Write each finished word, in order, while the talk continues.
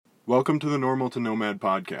Welcome to the Normal to Nomad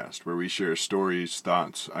podcast, where we share stories,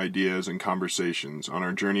 thoughts, ideas, and conversations on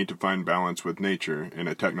our journey to find balance with nature in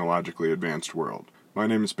a technologically advanced world. My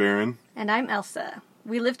name is Baron. And I'm Elsa.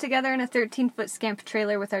 We live together in a 13-foot scamp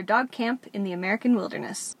trailer with our dog Camp in the American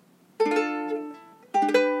wilderness.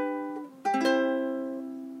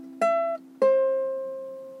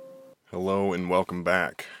 Hello and welcome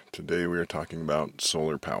back. Today we are talking about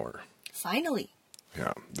solar power. Finally.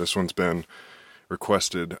 Yeah, this one's been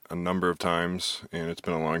requested a number of times, and it's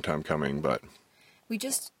been a long time coming, but we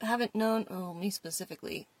just haven't known, me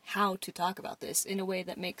specifically, how to talk about this in a way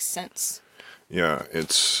that makes sense. Yeah,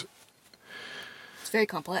 it's very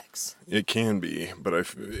complex. It can be,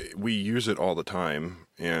 but we use it all the time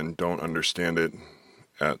and don't understand it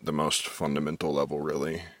at the most fundamental level,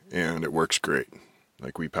 really, and it works great.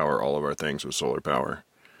 Like, we power all of our things with solar power,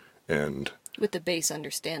 and with the base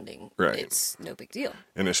understanding, right, it's no big deal.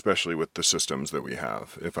 And especially with the systems that we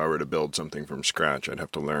have. If I were to build something from scratch, I'd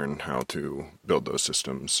have to learn how to build those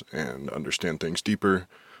systems and understand things deeper,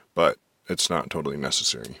 but it's not totally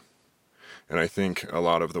necessary. And I think a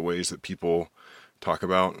lot of the ways that people talk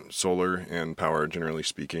about solar and power, generally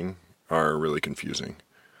speaking, are really confusing.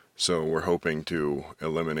 So we're hoping to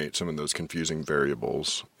eliminate some of those confusing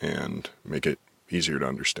variables and make it easier to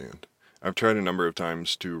understand. I've tried a number of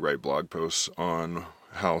times to write blog posts on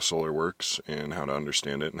how solar works and how to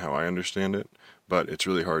understand it and how I understand it, but it's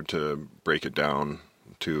really hard to break it down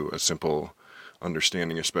to a simple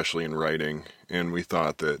understanding, especially in writing, and we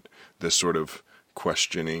thought that this sort of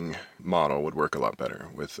questioning model would work a lot better,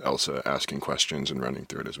 with Elsa asking questions and running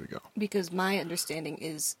through it as we go. Because my understanding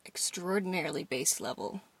is extraordinarily base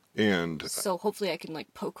level. And so hopefully I can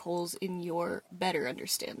poke holes in your better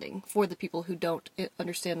understanding for the people who don't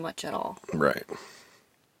understand much at all. Right.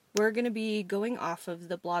 We're going to be going off of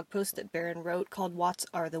the blog post that Baron wrote called Watts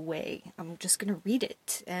Are the Way. I'm just going to read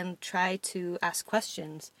it and try to ask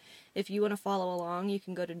questions. If you want to follow along, you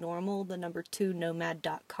can go to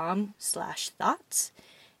normal2nomad.com/thoughts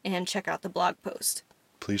and check out the blog post.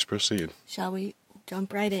 Please proceed. Shall we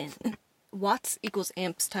jump right in? Watts equals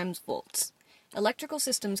amps times volts. Electrical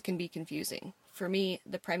systems can be confusing. For me,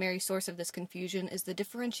 the primary source of this confusion is the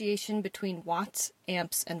differentiation between watts,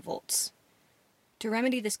 amps, and volts. To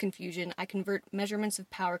remedy this confusion, I convert measurements of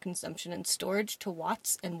power consumption and storage to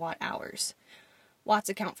watts and watt-hours. Watts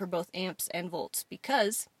account for both amps and volts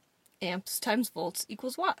because amps times volts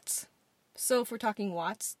equals watts. So if we're talking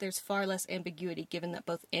watts, there's far less ambiguity given that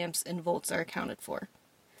both amps and volts are accounted for.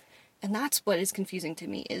 And that's what is confusing to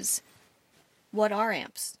me is, what are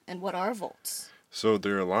amps and what are volts? So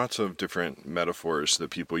there are lots of different metaphors that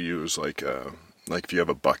people use, like if you have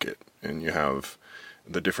a bucket and you have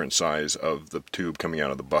the different size of the tube coming out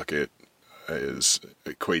of the bucket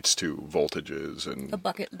equates to voltages. And a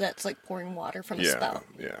bucket that's pouring water from a spout.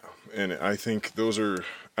 Yeah. And I think those are,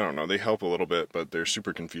 I don't know, they help a little bit, but they're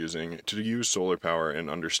super confusing. To use solar power and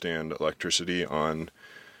understand electricity on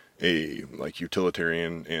a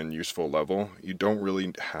utilitarian and useful level, you don't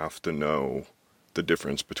really have to know the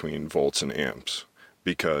difference between volts and amps,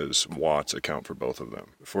 because watts account for both of them.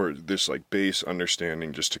 For this base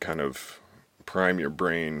understanding, just to kind of prime your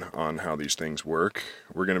brain on how these things work,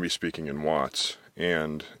 we're going to be speaking in watts,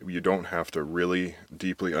 and you don't have to really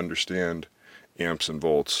deeply understand amps and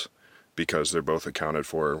volts because they're both accounted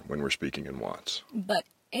for when we're speaking in watts. But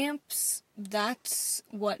amps, that's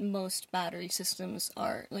what most battery systems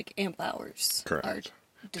are, amp hours. Correct. Are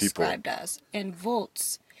described as. And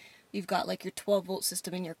volts, you've got your 12-volt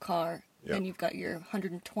system in your car, yep, and you've got your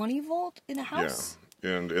 120-volt in a house.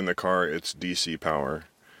 Yeah, and in the car it's DC power,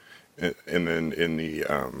 and then in the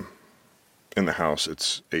house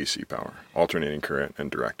it's AC power, alternating current and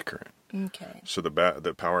direct current. Okay. So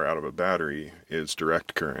the power out of a battery is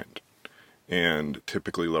direct current, and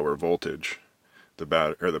typically lower voltage.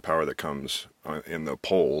 The power that comes in the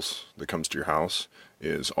poles that comes to your house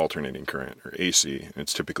is alternating current, or AC, and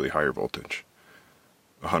it's typically higher voltage.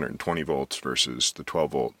 120 volts versus the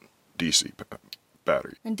 12-volt DC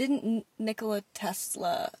battery. And didn't Nikola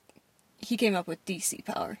Tesla, he came up with DC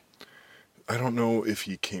power? I don't know if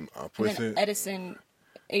he came up with it. Edison,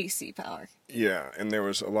 AC power. Yeah, and there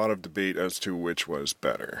was a lot of debate as to which was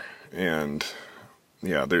better. And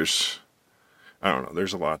yeah, there's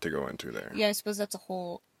a lot to go into there. Yeah, I suppose that's a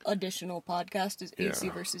whole additional podcast, is AC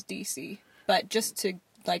versus DC. But just to,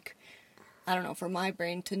 for my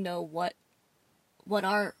brain to know what what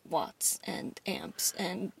are watts and amps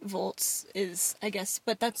and volts is, I guess,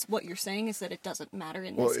 but that's what you're saying is that it doesn't matter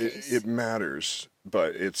in Well, this case. it matters,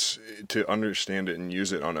 but it's to understand it and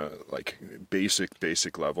use it on a like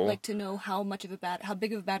basic level. Like to know how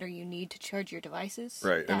big of a battery you need to charge your devices.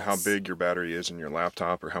 Right, and how big your battery is in your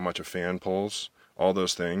laptop, or how much a fan pulls, all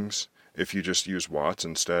those things. If you just use watts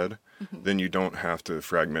instead, then you don't have to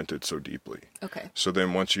fragment it so deeply. Okay. So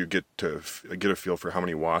then once you get to get a feel for how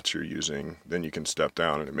many watts you're using, then you can step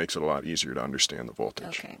down, and it makes it a lot easier to understand the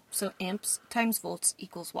voltage. Okay. So amps times volts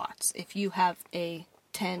equals watts. If you have a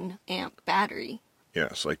 10 amp battery.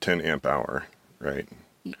 Yes, like 10 amp hour, right?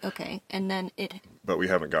 Okay, and then it... But we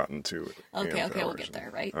haven't gotten to Okay, amp we'll hours. get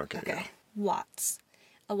there, right? Okay. Yeah. Watts.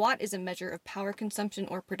 A watt is a measure of power consumption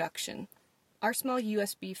or production. Our small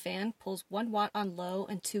USB fan pulls 1 watt on low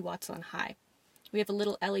and 2 watts on high. We have a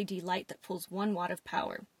little LED light that pulls 1 watt of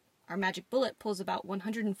power. Our Magic Bullet pulls about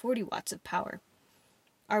 140 watts of power.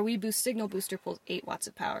 Our WeBoost signal booster pulls 8 watts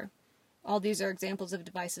of power. All these are examples of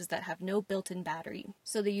devices that have no built-in battery,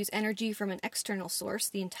 so they use energy from an external source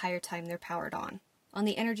the entire time they're powered on. On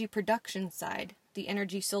the energy production side, the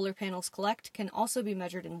energy solar panels collect can also be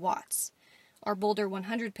measured in watts. Our Boulder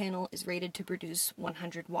 100 panel is rated to produce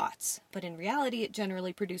 100 watts, but in reality it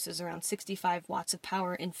generally produces around 65 watts of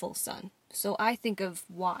power in full sun. So I think of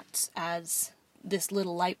watts as this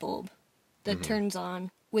little light bulb that turns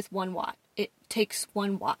on with 1 watt. It takes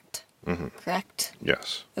 1 watt, correct?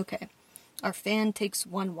 Yes, Okay. Our fan takes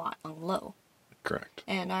 1 watt on low, correct.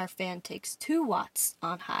 and our fan takes 2 watts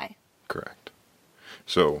on high. Correct.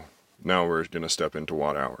 So now we're going to step into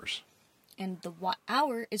watt hours. And the watt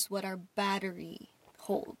hour is what our battery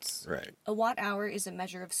holds. Right. A watt hour is a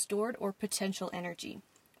measure of stored or potential energy.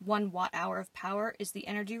 1 watt hour of power is the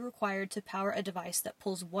energy required to power a device that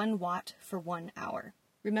pulls 1 watt for 1 hour.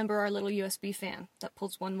 Remember our little USB fan that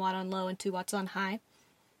pulls 1 watt on low and 2 watts on high?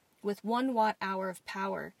 With 1 watt hour of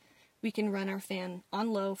power, we can run our fan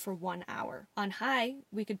on low for 1 hour. On high,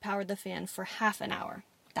 we could power the fan for half an hour.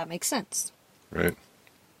 That makes sense. Right.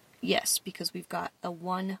 Yes, because we've got a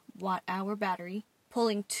 1 watt hour battery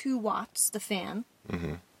pulling 2 watts, the fan,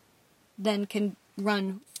 then can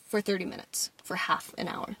run for 30 minutes, for half an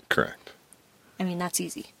hour. Correct. I mean, that's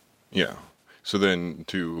easy. Yeah. So then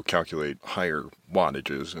to calculate higher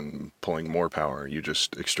wattages and pulling more power, you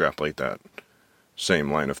just extrapolate that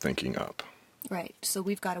same line of thinking up. Right, so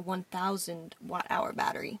we've got a 1,000 watt hour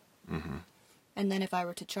battery. And then if I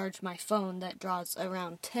were to charge my phone that draws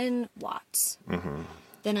around 10 watts,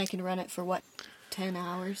 then I can run it for what, 10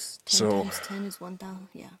 hours? 10 So- times 10 is 1,000,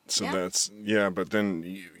 yeah. So yeah? that's, yeah, but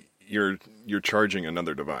then you're charging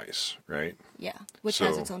another device, right? Yeah, which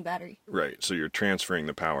has so- its own battery. Right. So you're transferring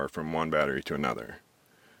the power from one battery to another.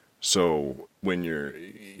 So when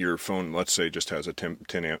your phone, let's say, just has a 10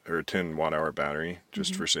 watt hour battery,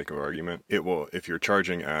 just for sake of argument, it will, if you're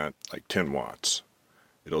charging at like 10 watts,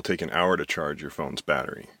 it'll take an hour to charge your phone's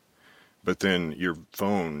battery. But then your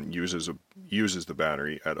phone uses the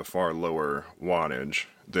battery at a far lower wattage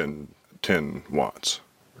than 10 watts,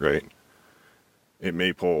 right? It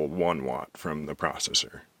may pull 1 watt from the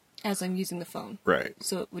processor. As I'm using the phone. Right.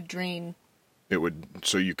 So it would drain.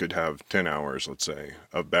 So you could have 10 hours, let's say,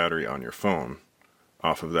 of battery on your phone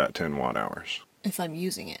off of that 10 watt hours. If I'm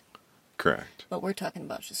using it. Correct. But we're talking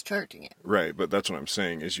about just charging it. Right, but that's what I'm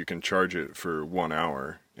saying is you can charge it for 1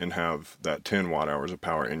 hour and have that 10 watt hours of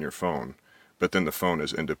power in your phone, but then the phone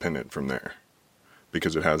is independent from there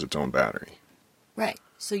because it has its own battery. Right.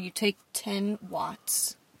 So you take 10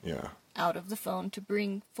 watts Yeah, out of the phone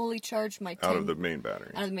to fully charge my 10... out of the main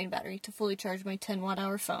battery. Out of the main battery to fully charge my 10 watt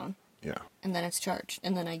hour phone. Yeah. And then it's charged.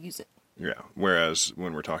 And then I use it. Yeah. Whereas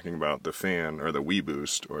when we're talking about the fan or the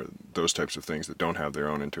WeBoost or those types of things that don't have their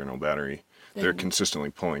own internal battery, they're Then- consistently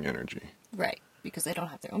pulling energy. Right. Because they don't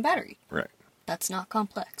have their own battery. Right. That's not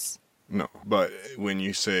complex. No, but when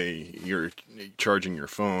you say you're charging your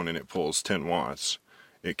phone and it pulls 10 watts,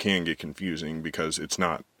 it can get confusing because it's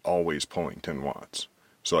not always pulling 10 watts.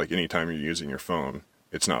 So like anytime you're using your phone,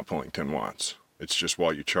 it's not pulling 10 watts. It's just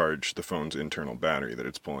while you charge the phone's internal battery that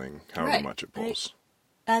it's pulling however Right, much it pulls.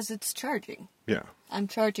 As it's charging. Yeah, I'm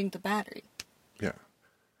charging the battery. yeah.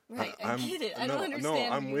 Right. I get it. I don't understand.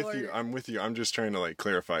 No, I'm with you. I'm with you. I'm just trying to like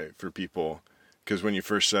clarify it for people because when you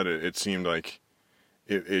first said it, it seemed like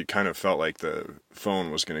it kind of felt like the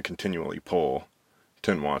phone was going to continually pull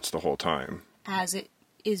 10 watts the whole time. As it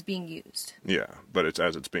is being used. Yeah, but it's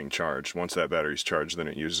as it's being charged. Once that battery's charged, then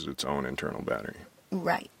it uses its own internal battery.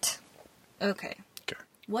 Right. Okay. Okay.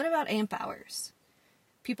 What about amp hours?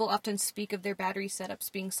 People often speak of their battery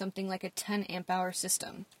setups being something like a 10 amp hour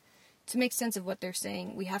system. To make sense of what they're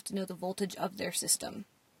saying, we have to know the voltage of their system.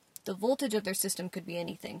 The voltage of their system could be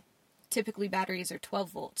anything. Typically batteries are 12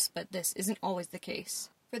 volts, but this isn't always the case.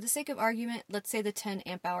 For the sake of argument, let's say the 10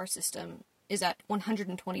 amp hour system is at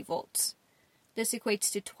 120 volts. This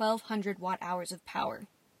equates to 1200 watt hours of power.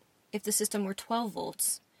 If the system were 12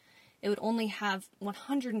 volts, it would only have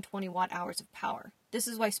 120 watt hours of power. This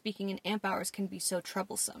is why speaking in amp hours can be so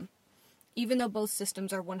troublesome. Even though both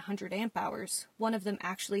systems are 100 amp hours, one of them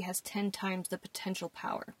actually has 10 times the potential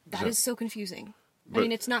power. That is so confusing. I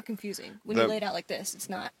mean, it's not confusing. When you lay it out like this, it's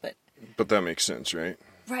not, but... But that makes sense, right?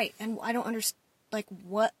 Right, and I don't understand, like,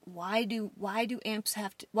 why do volts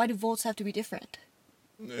have to be different?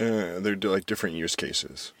 They're like different use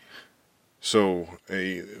cases. So,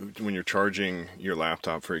 when you're charging your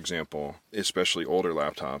laptop, for example, especially older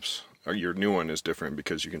laptops, or your new one is different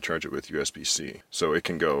because you can charge it with USB-C. So it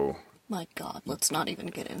can go... My God, let's not even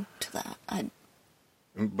get into that.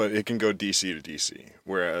 But it can go DC to DC,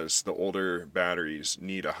 whereas the older batteries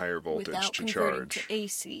need a higher voltage without to converting charge. to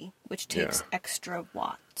AC, which takes extra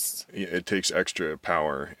watts. It takes extra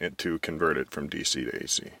power to convert it from DC to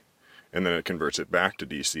AC. And then it converts it back to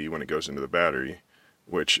DC when it goes into the battery,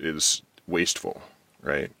 which is wasteful,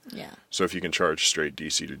 right? Yeah. So if you can charge straight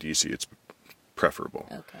DC to DC, it's preferable.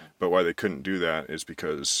 Okay. But why they couldn't do that is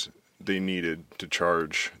because they needed to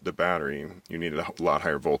charge the battery, you needed a lot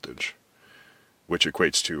higher voltage, which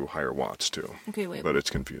equates to higher watts too. Okay, wait. But it's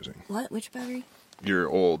confusing. What? Which battery? Your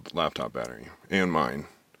old laptop battery and mine,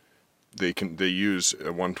 they use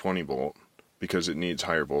a 120 volt because it needs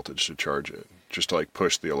higher voltage to charge it, just to like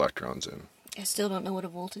push the electrons in. I still don't know what a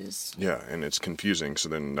volt is. Yeah, and it's confusing, so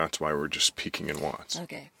then that's why we're just speaking in watts.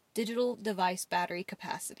 Okay. Digital device battery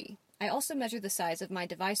capacity. I also measure the size of my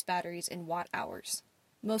device batteries in watt hours.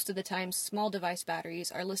 Most of the time, small device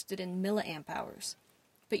batteries are listed in milliamp hours,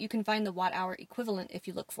 but you can find the watt hour equivalent if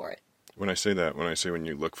you look for it. When I say when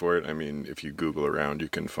you look for it, I mean if you Google around, you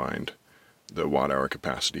can find the watt hour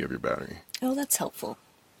capacity of your battery. Oh, that's helpful.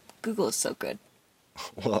 Google is so good.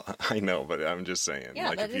 Well, I know, but I'm just saying. Yeah,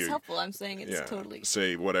 like that is helpful. I'm saying it's totally...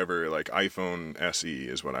 Say whatever, like iPhone SE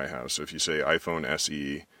is what I have. So if you say iPhone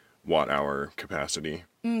SE watt hour capacity...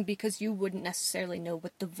 because you wouldn't necessarily know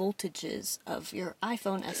what the voltage is of your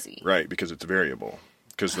iPhone SE. Right, because it's variable.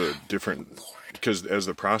 Because because as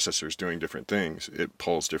the processor's doing different things, it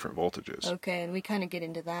pulls different voltages. Okay, and we kind of get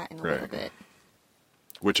into that in a little bit.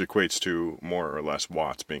 Which equates to more or less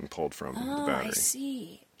watts being pulled from the battery. I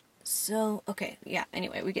see. So, okay, yeah,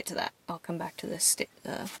 anyway, we get to that. I'll come back to this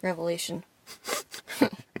revelation.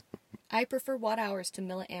 I prefer watt hours to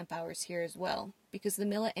milliamp hours here as well, because the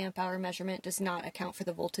milliamp hour measurement does not account for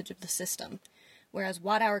the voltage of the system, whereas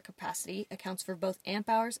watt hour capacity accounts for both amp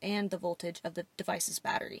hours and the voltage of the device's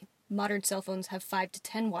battery. Modern cell phones have 5 to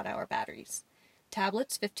 10 watt hour batteries,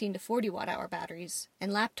 tablets 15 to 40 watt hour batteries,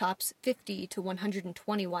 and laptops 50 to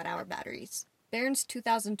 120 watt hour batteries. Barron's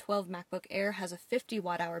 2012 MacBook Air has a 50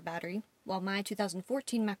 watt hour battery, while my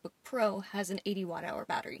 2014 MacBook Pro has an 80 watt hour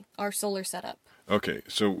battery. Our solar setup. Okay,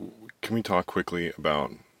 so can we talk quickly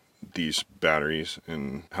about these batteries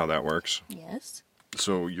and how that works? Yes.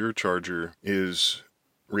 So your charger is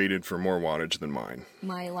rated for more wattage than mine.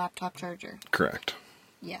 My laptop charger. Correct.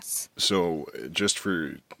 Yes. So just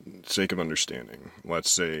for sake of understanding,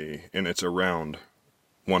 let's say, and it's around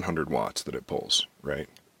 100 watts that it pulls, right?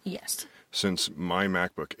 Yes. Since my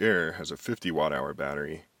MacBook Air has a 50 watt hour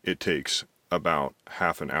battery, it takes about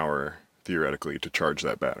half an hour, theoretically, to charge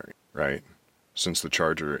that battery, right? Since the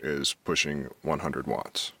charger is pushing 100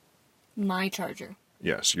 watts. My charger.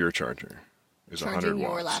 Yes, your charger is Charging 100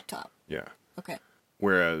 watts. your laptop. Yeah. Okay.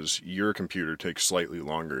 Whereas your computer takes slightly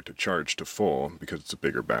longer to charge to full because it's a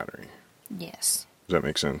bigger battery. Yes. Does that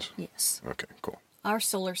make sense? Yes. Okay, cool. Our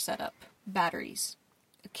solar setup. Batteries.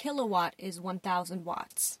 A kilowatt is 1,000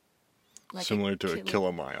 watts. Like Similar to a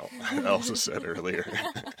kilomile, Elsa said earlier.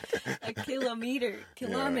 A kilometer.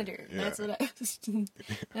 Kilometer. Yeah.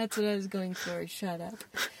 That's what I was going for. Shut up.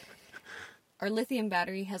 Our lithium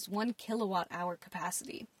battery has 1 kilowatt hour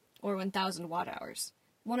capacity, or 1,000 watt hours.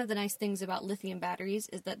 One of the nice things about lithium batteries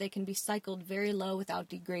is that they can be cycled very low without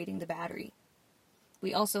degrading the battery.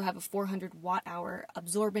 We also have a 400 watt hour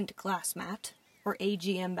absorbent glass mat, or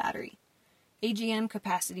AGM battery. AGM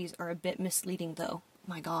capacities are a bit misleading though.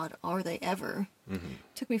 My God, are they ever?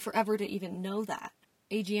 Took me forever to even know that.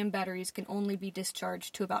 AGM batteries can only be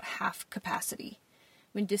discharged to about half capacity.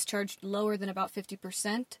 When discharged lower than about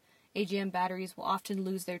 50%, AGM batteries will often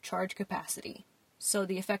lose their charge capacity. So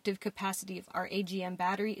the effective capacity of our AGM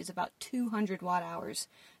battery is about 200 watt hours,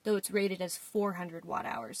 though it's rated as 400 watt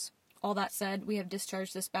hours. All that said, we have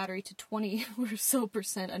discharged this battery to 20 or so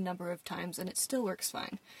percent a number of times, and it still works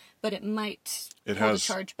fine. But it might hold the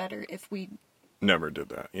charge better if we Never did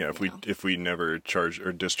that. Yeah, No. if we never charged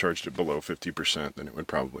or discharged it below 50%, then it would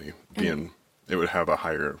probably be it would have a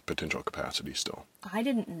higher potential capacity still. I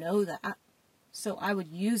didn't know that, so I would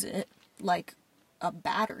use it like a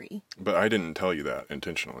battery. But I didn't tell you that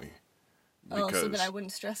intentionally. Oh, so that I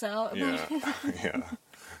wouldn't stress out? Yeah, yeah.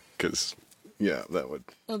 Because, yeah, that would...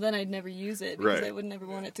 Well, then I'd never use it because Right. I would never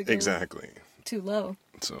want it to go Exactly. too low.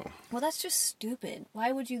 So... Well, that's just stupid.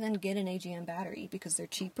 Why would you then get an AGM battery? Because they're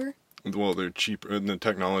cheaper? Well, they're cheap, and the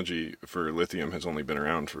technology for lithium has only been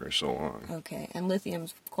around for so long. Okay, and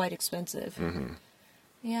lithium's quite expensive. Mm-hmm.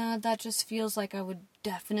 Yeah, that just feels like I would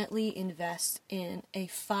definitely invest in a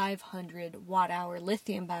 500 watt-hour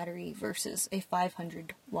lithium battery versus a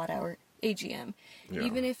 500 watt-hour AGM. Yeah.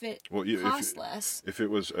 Even if it Well, costs less. If it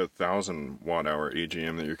was 1,000 watt-hour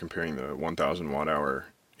AGM that you're comparing the 1,000 watt-hour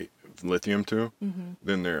lithium to,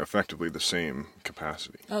 then they're effectively the same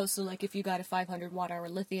capacity. Oh, so like if you got a 500 watt-hour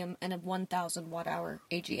lithium and a 1,000 watt-hour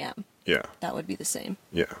AGM, Yeah, that would be the same.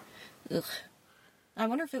 yeah. Ugh. I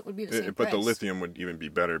wonder if it would be the same But price. the lithium would even be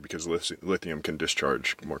better because lithium can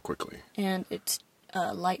discharge more quickly. And it's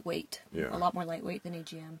lightweight. Yeah. A lot more lightweight than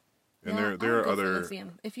AGM. And Yeah, there I would are go for other...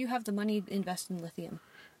 lithium. If you have the money, invest in lithium.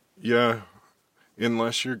 Yeah,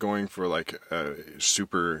 unless you're going for like a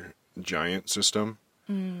super giant system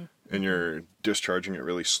and you're discharging it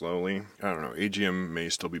really slowly. I don't know, AGM may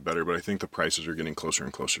still be better, but I think the prices are getting closer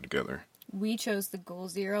and closer together. We chose the Goal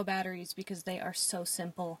Zero batteries because they are so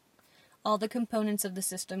simple. All the components of the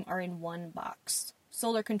system are in one box.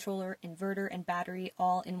 Solar controller, inverter, and battery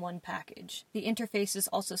all in one package. The interface is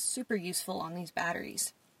also super useful on these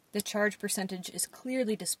batteries. The charge percentage is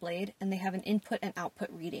clearly displayed, and they have an input and output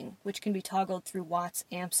reading, which can be toggled through watts,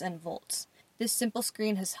 amps, and volts. This simple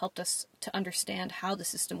screen has helped us to understand how the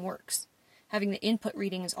system works. Having the input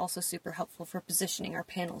reading is also super helpful for positioning our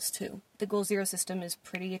panels too. The Goal Zero system is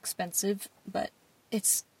pretty expensive, but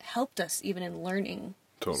it's helped us even in learning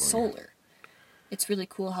solar. It's really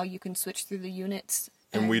cool how you can switch through the units.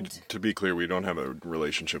 And to be clear, we don't have a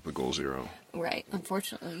relationship with Goal Zero. Right,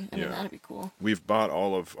 unfortunately. I mean, that'd be cool. We've bought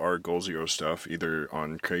all of our Goal Zero stuff either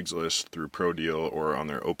on Craigslist through ProDeal or on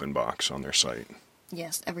their open box on their site.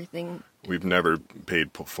 Yes, everything. We've never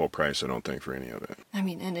paid full price, I don't think, for any of it. I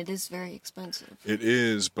mean, and it is very expensive. It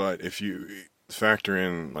is, but if you factor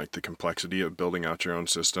in like the complexity of building out your own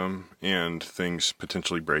system and things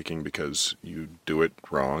potentially breaking because you do it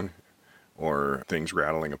wrong or things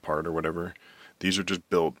rattling apart or whatever, these are just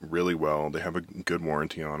built really well. They have a good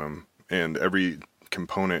warranty on them, and every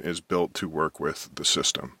component is built to work with the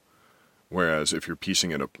system. Whereas if you're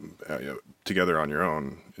piecing it up, together on your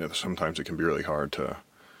own, sometimes it can be really hard to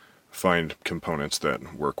find components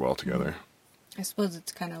that work well together. I suppose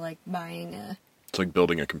it's kind of like buying It's like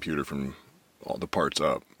building a computer from all the parts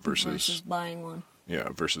up versus buying one. Yeah,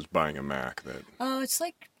 versus buying a Mac. Oh, it's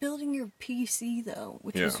like building your PC, though,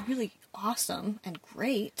 which was really awesome and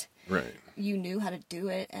great. Right. You knew how to do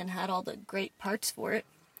it and had all the great parts for it.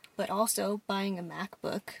 But also, buying a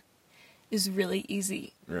MacBook is really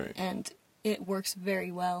easy. Right. And it works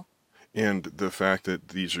very well. And the fact that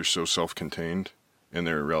these are so self-contained and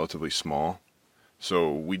they're relatively small,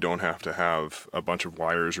 so we don't have to have a bunch of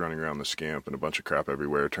wires running around the scamp and a bunch of crap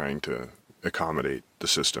everywhere trying to accommodate the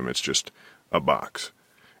system. It's just a box.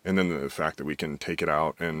 And then the fact that we can take it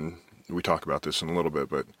out, and we talk about this in a little bit,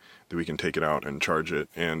 but that we can take it out and charge it,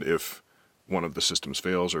 and if one of the systems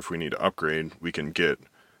fails or if we need to upgrade, we can get,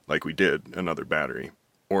 like we did, another battery.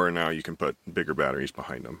 Or now you can put bigger batteries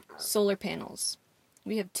behind them. Solar panels.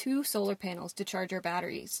 We have 2 solar panels to charge our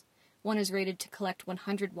batteries. One is rated to collect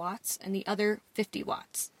 100 watts and the other 50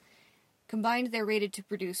 watts. Combined, they're rated to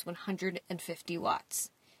produce 150 watts.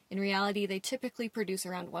 In reality, they typically produce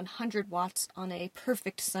around 100 watts on a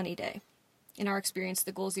perfect sunny day. In our experience,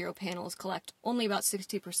 the Goal Zero panels collect only about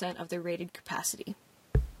 60% of their rated capacity.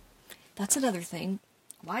 That's another thing.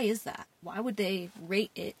 Why is that? Why would they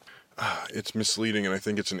rate it? It's misleading, and I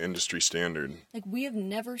think it's an industry standard. Like, we have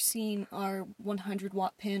never seen our 100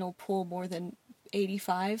 watt panel pull more than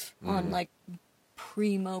 85 on, like,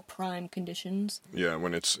 primo prime conditions. Yeah,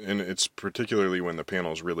 it's particularly when the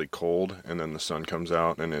panel's really cold and then the sun comes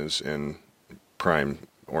out and is in prime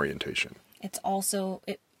orientation. It's also,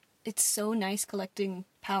 it's so nice collecting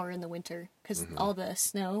power in the winter because all the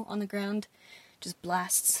snow on the ground just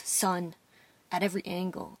blasts sun at every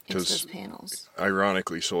angle into those panels.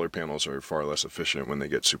 Ironically, solar panels are far less efficient when they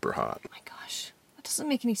get super hot. Oh my gosh, that doesn't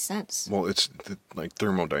make any sense. Well, it's like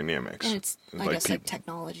thermodynamics. And it's, I guess, like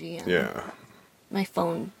technology. Yeah. My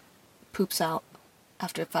phone poops out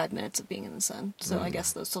after 5 minutes of being in the sun. So I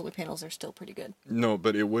guess those solar panels are still pretty good. No,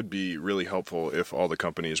 but it would be really helpful if all the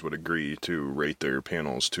companies would agree to rate their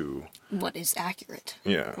panels to... What is accurate?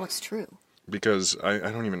 Yeah. What's true? Because I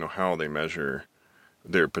don't even know how they measure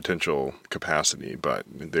their potential capacity, but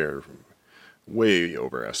they're way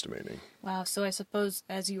overestimating. Wow, so I suppose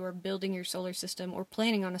as you are building your solar system or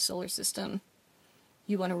planning on a solar system,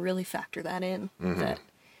 you want to really factor that in, that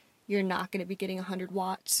you're not going to be getting 100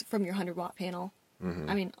 watts from your 100-watt panel.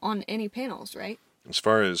 I mean, on any panels, right? As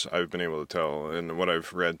far as I've been able to tell, and what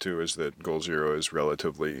I've read too, is that Goal Zero is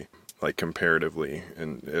relatively, like comparatively,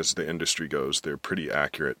 and as the industry goes, they're pretty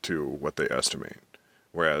accurate to what they estimate.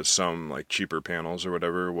 Whereas some like cheaper panels or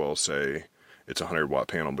whatever will say it's a 100-watt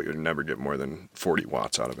panel, but you'll never get more than 40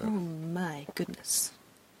 watts out of it. Oh my goodness.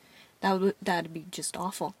 That'd be just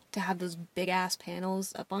awful to have those big ass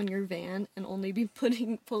panels up on your van and only be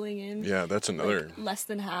pulling in. Yeah, that's another like, less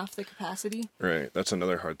than half the capacity. Right. That's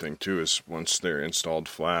another hard thing too. Is once they're installed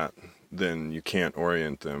flat, then you can't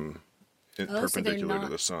orient them perpendicular to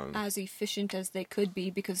the sun. As efficient as they could be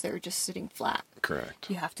because they're just sitting flat. Correct.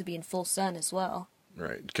 You have to be in full sun as well.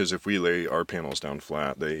 Right. Because if we lay our panels down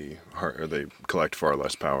flat, they collect far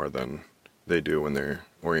less power than they do when they're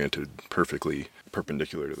oriented perfectly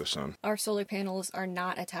perpendicular to the sun. Our solar panels are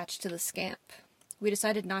not attached to the Scamp. We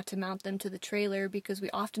decided not to mount them to the trailer because we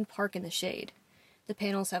often park in the shade. The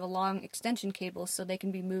panels have a long extension cable so they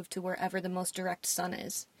can be moved to wherever the most direct sun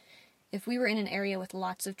is. If we were in an area with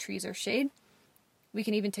lots of trees or shade, we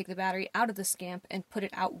can even take the battery out of the Scamp and put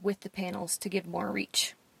it out with the panels to give more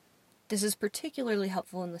reach. This is particularly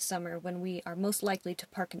helpful in the summer when we are most likely to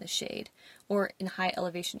park in the shade or in high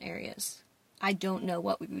elevation areas. I don't know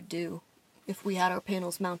what we would do if we had our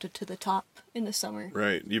panels mounted to the top in the summer.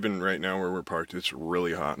 Right. Even right now where we're parked, it's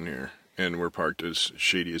really hot in here. And we're parked as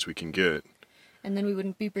shady as we can get. And then we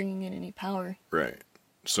wouldn't be bringing in any power. Right.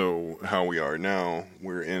 So how we are now,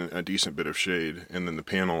 we're in a decent bit of shade. And then the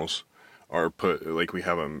panels are put, like we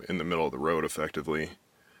have them in the middle of the road effectively,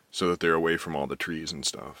 so that they're away from all the trees and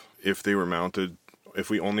stuff. If they were mounted, if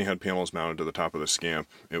we only had panels mounted to the top of the Scamp,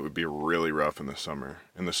 it would be really rough in the summer.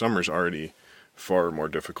 And the summer's already far more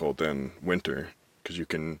difficult than winter, because you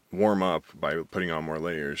can warm up by putting on more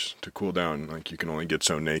layers. To cool down, like, you can only get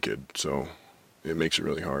so naked, so it makes it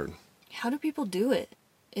really hard. How do people do it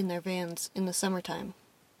in their vans in the summertime?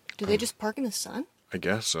 Do they just park in the sun? I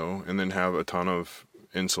guess so, and then have a ton of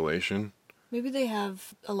insulation. Maybe they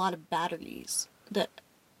have a lot of batteries that...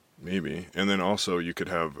 Maybe. And then also you could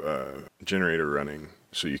have a generator running,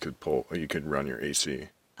 so you could run your AC.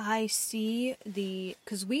 I see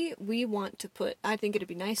because we want to put, I think it'd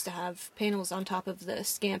be nice to have panels on top of the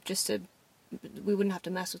Scamp we wouldn't have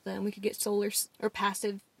to mess with them. We could get solar or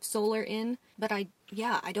passive solar in, but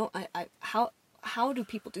how do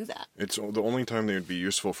people do that? It's the only time they would be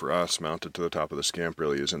useful for us mounted to the top of the Scamp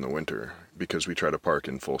really is in the winter, because we try to park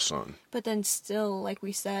in full sun. But then still, like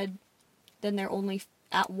we said, then they're only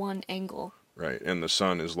at one angle. Right, and the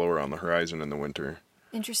sun is lower on the horizon in the winter.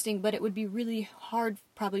 Interesting, but it would be really hard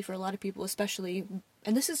probably for a lot of people, especially,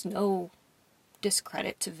 and this is no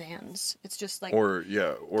discredit to vans. It's just like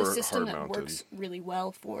the system that hard-mounted. works really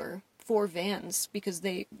well for vans because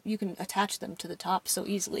you can attach them to the top so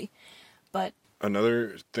easily. But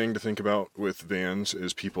another thing to think about with vans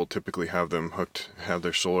is people typically have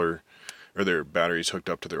their solar or their batteries hooked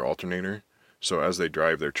up to their alternator, so as they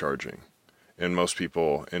drive they're charging. And most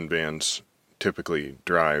people in vans typically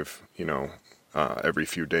drive, every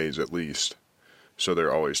few days at least. So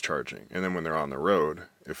they're always charging. And then when they're on the road,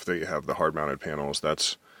 if they have the hard-mounted panels,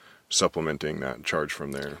 that's supplementing that charge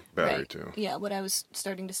from their battery right. too. Yeah, what I was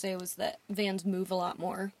starting to say was that vans move a lot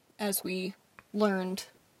more. As we learned,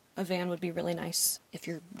 a van would be really nice if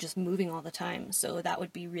you're just moving all the time. So that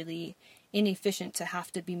would be really inefficient to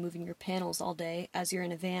have to be moving your panels all day as you're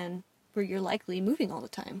in a van where you're likely moving all the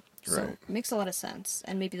time. So Right. it makes a lot of sense.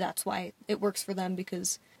 And maybe that's why it works for them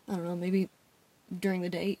because, I don't know, maybe during the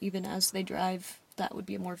day, even as they drive, that would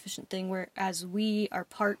be a more efficient thing. Whereas we are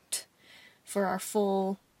parked for our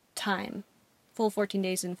full time, full 14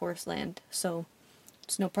 days in forest land. So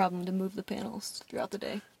it's no problem to move the panels throughout the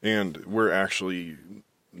day. And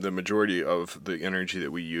the majority of the energy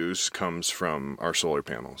that we use comes from our solar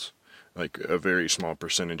panels. Like a very small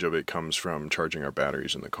percentage of it comes from charging our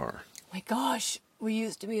batteries in the car. My gosh, we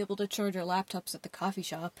used to be able to charge our laptops at the coffee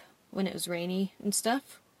shop when it was rainy and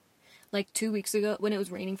stuff. Like 2 weeks ago, when it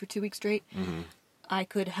was raining for 2 weeks straight, I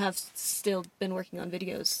could have still been working on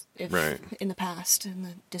videos in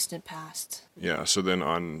the distant past. Yeah, so then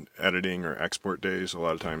on editing or export days, a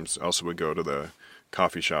lot of times Elsa would go to the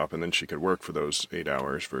coffee shop and then she could work for those 8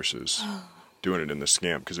 hours versus doing it in the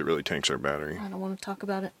Scamp because it really tanks our battery. I don't want to talk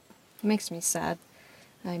about it. It makes me sad.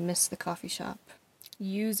 I miss the coffee shop.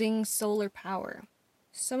 Using solar power.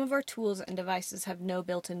 Some of our tools and devices have no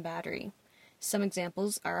built-in battery. Some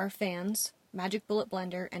examples are our fans, Magic Bullet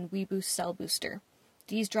Blender, and WeBoost Cell Booster.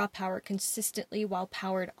 These draw power consistently while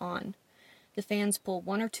powered on. The fans pull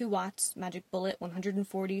 1 or 2 watts, Magic Bullet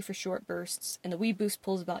 140 for short bursts, and the WeBoost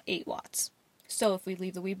pulls about 8 watts. So if we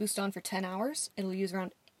leave the WeBoost on for 10 hours, it'll use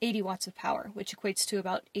around 80 watts of power, which equates to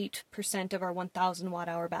about 8% of our 1,000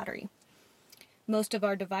 watt-hour battery. Most of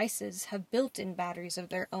our devices have built-in batteries of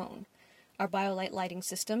their own. Our BioLight lighting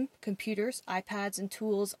system, computers, iPads, and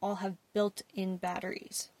tools all have built-in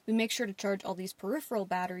batteries. We make sure to charge all these peripheral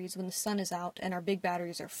batteries when the sun is out and our big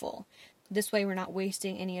batteries are full. This way we're not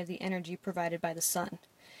wasting any of the energy provided by the sun.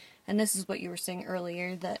 And this is what you were saying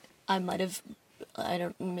earlier that I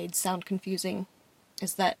made sound confusing,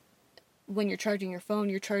 is that when you're charging your phone,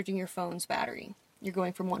 you're charging your phone's battery. You're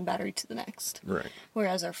going from one battery to the next. Right.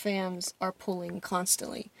 Whereas our fans are pulling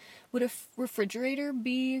constantly. Would a refrigerator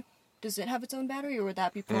does it have its own battery, or would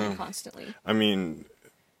that be pulling constantly? I mean...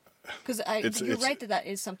 Because you're right that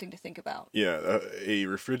is something to think about. Yeah, a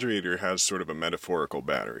refrigerator has sort of a metaphorical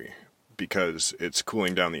battery because it's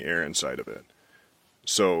cooling down the air inside of it.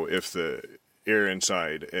 So if the air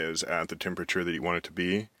inside is at the temperature that you want it to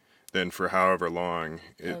be, then for however long,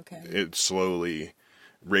 it slowly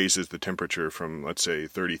raises the temperature from, let's say,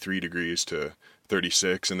 33 degrees to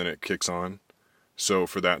 36, and then it kicks on. So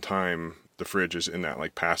for that time, the fridge is in that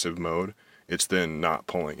like passive mode. It's then not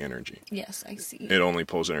pulling energy. Yes, I see. It only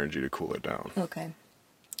pulls energy to cool it down. Okay.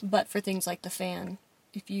 But for things like the fan,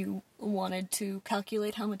 if you wanted to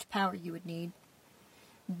calculate how much power you would need,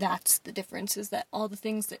 that's the difference, is that all the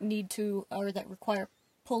things that that require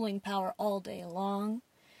pulling power all day long,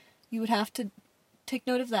 you would have to take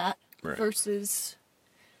note of that versus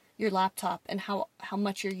your laptop and how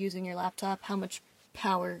much you're using your laptop, how much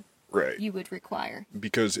power you would require.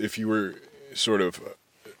 Because if you were sort of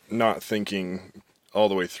not thinking all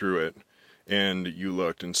the way through it and you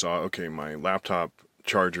looked and saw, okay, my laptop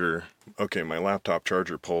charger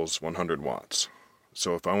pulls 100 watts.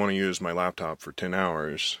 So if I want to use my laptop for 10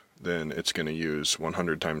 hours, then it's going to use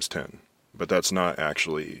 100 times 10. But that's not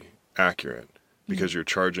actually accurate because you're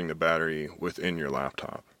charging the battery within your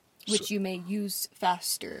laptop. Which you may use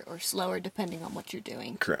faster or slower depending on what you're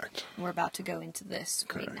doing. Correct. We're about to go into this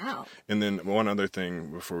right now. And then one other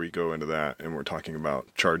thing before we go into that, and we're talking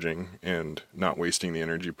about charging and not wasting the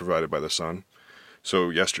energy provided by the sun.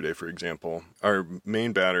 So yesterday, for example, our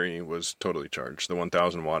main battery was totally charged. The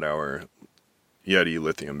 1,000 watt-hour Yeti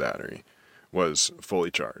lithium battery was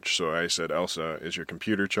fully charged. So I said, Elsa, is your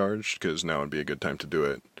computer charged? Because now would be a good time to do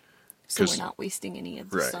it. So we're not wasting any of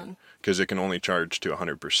the sun. Because it can only charge to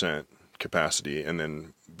 100% capacity, and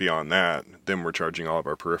then beyond that, then we're charging all of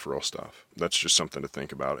our peripheral stuff. That's just something to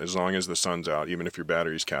think about. As long as the sun's out, even if your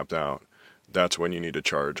battery's capped out, that's when you need to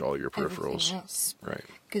charge all your peripherals. Everything else. Right.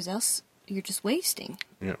 Because else, you're just wasting.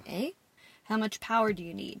 Yeah. Eh? How much power do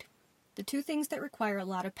you need? The two things that require a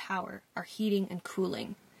lot of power are heating and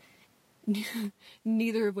cooling.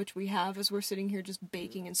 Neither of which we have, as we're sitting here just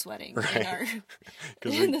baking and sweating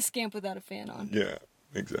in the Scamp without a fan on. Yeah,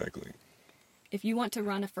 exactly. If you want to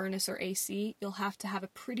run a furnace or AC, you'll have to have a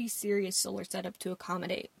pretty serious solar setup to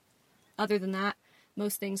accommodate. Other than that,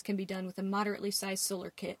 most things can be done with a moderately sized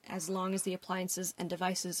solar kit as long as the appliances and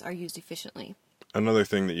devices are used efficiently. Another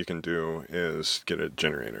thing that you can do is get a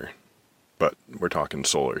generator. But we're talking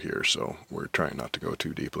solar here, so we're trying not to go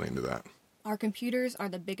too deeply into that. Our computers are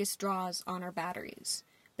the biggest draws on our batteries.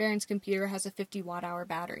 Baron's computer has a 50 watt-hour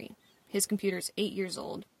battery. His computer's 8 years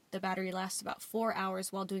old. The battery lasts about 4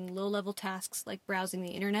 hours while doing low-level tasks like browsing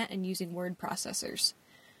the internet and using word processors.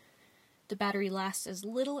 The battery lasts as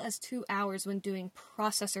little as 2 hours when doing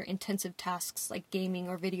processor-intensive tasks like gaming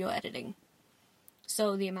or video editing.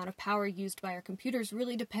 So the amount of power used by our computers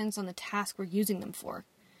really depends on the task we're using them for.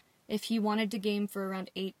 If he wanted to game for around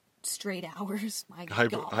 8 straight hours, my God.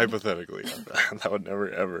 Hypothetically, that would never,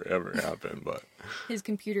 ever, ever happen, but... His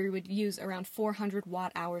computer would use around 400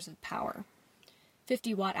 watt-hours of power.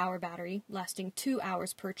 50 watt-hour battery, lasting 2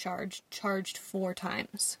 hours per charge, charged 4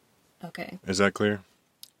 times. Okay. Is that clear?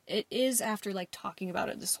 It is after, talking about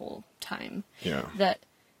it this whole time. Yeah. That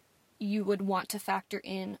you would want to factor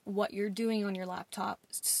in what you're doing on your laptop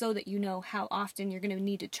so that you know how often you're going to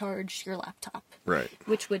need to charge your laptop. Right.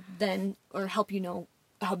 Which would then, or help you know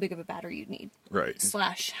how big of a battery you'd need. Right.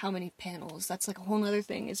 / how many panels. That's a whole other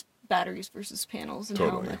thing, is batteries versus panels and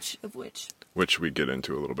Totally. how much of which. Which we get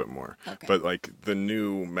into a little bit more. Okay. But the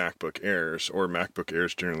new MacBook Airs, or MacBook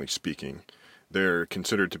Airs generally speaking, they're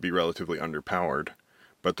considered to be relatively underpowered,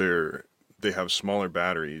 but they're they have smaller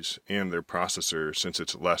batteries, and their processor, since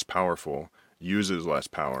it's less powerful, uses less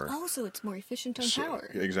power. Oh, so it's more efficient on power.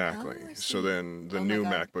 Exactly. Oh, I So see. then the Oh my new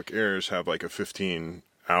God. MacBook Airs have like a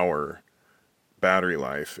 15-hour battery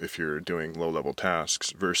life if you're doing low-level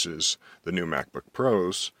tasks versus the new MacBook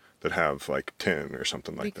Pros that have like 10 or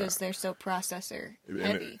something like Because that. they're so processor And,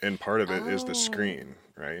 heavy. and part of it is the Oh, screen,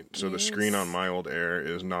 right? So the screen on yes. my old Air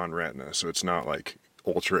is non-Retina, so it's not like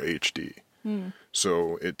Ultra HD.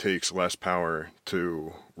 So it takes less power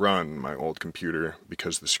to run my old computer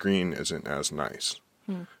because the screen isn't as nice.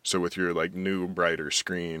 So with your like new brighter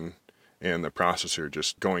screen and the processor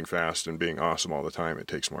just going fast and being awesome all the time, it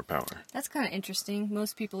takes more power. That's kind of interesting.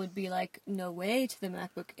 Most people would be like, no way to the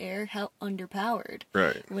MacBook Air, how underpowered.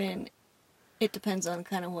 Right. When it depends on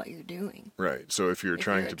kind of what you're doing. Right. So if you're If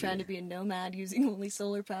trying you're trying to be a nomad using only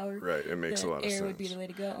solar power, right, it makes the a lot of Air sense. would be the way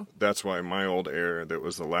to go. That's why my old Air, that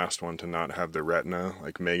was the last one to not have the Retina,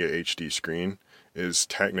 like Mega HD screen, is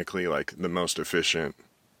technically like the most efficient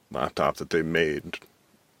laptop that they made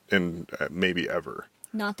in maybe ever.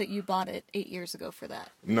 Not that you bought it 8 years ago for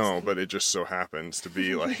that. No, but it just so happens to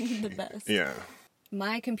be like, The best. yeah,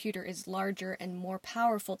 My computer is larger and more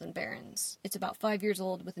powerful than Barron's. It's about 5 years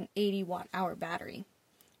old with an 80 watt-hour battery.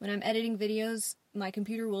 When I'm editing videos, my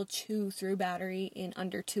computer will chew through battery in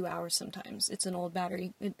under 2 hours sometimes. It's an old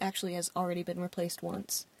battery. It actually has already been replaced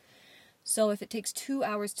once. So if it takes 2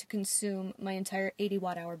 hours to consume my entire 80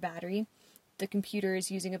 watt-hour battery, the computer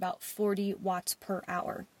is using about 40 watts per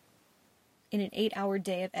hour. In an 8-hour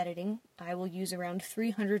day of editing, I will use around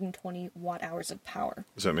 320 watt-hours of power.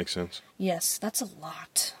 does that make sense? Yes, that's a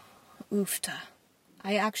lot. Oofta.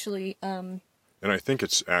 I actually, And I think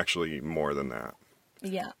it's actually more than that.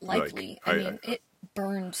 yeah, likely. Like, I mean, it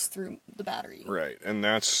burns through the battery. Right, and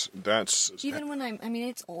that's Even when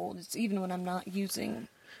it's old. It's even when I'm not using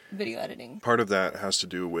video editing. part of that has to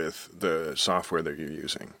do with the software that you're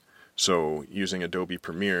using. So using Adobe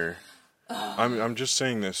Premiere, I'm just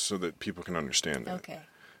saying this so that people can understand it. Okay.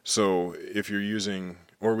 So if you're using,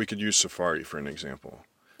 or we could use Safari for an example.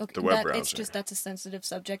 Okay, The web browser. that's a sensitive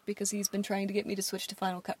subject because he's been trying to get me to switch to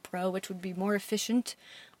Final Cut Pro, which would be more efficient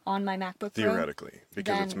on my MacBook Pro. Theoretically,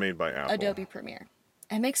 because it's than made by Apple. Adobe Premiere.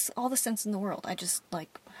 It makes all the sense in the world. I just,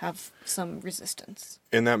 have some resistance.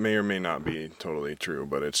 And that may or may not be totally true,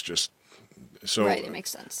 but it's just so. Right, it makes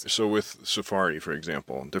sense. So with Safari, for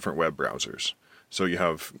example, different web browsers. So you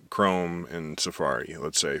have Chrome and Safari,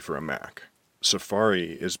 let's say, for a Mac.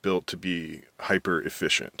 Safari is built to be hyper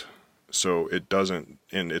efficient. So it doesn't,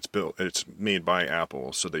 and it's made by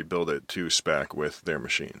Apple, so they build it to spec with their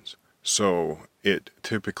machines. So it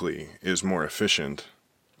typically is more efficient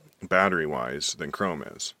battery-wise than Chrome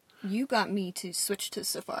is. You got me to switch to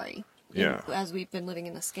Safari. Yeah. As we've been living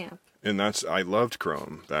in the scamp. And I loved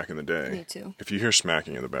Chrome back in the day. Me too. If you hear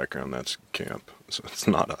smacking in the background, that's camp. So it's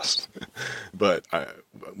not us. But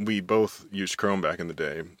we both used Chrome back in the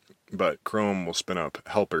day. But Chrome will spin up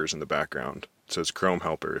helpers in the background. It says Chrome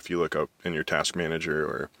helper. If you look up in your task manager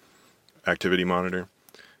or activity monitor,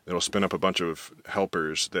 it'll spin up a bunch of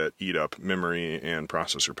helpers that eat up memory and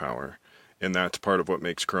processor power. And that's part of what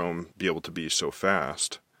makes Chrome be able to be so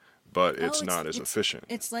fast, but it's not as efficient.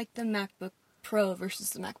 It's like the MacBook Pro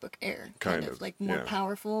versus the MacBook Air. Kind of, like more yeah.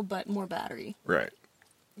 powerful, but more battery. Right.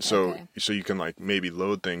 So Okay. so you can like maybe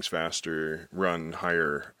load things faster, run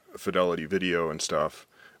higher fidelity video and stuff,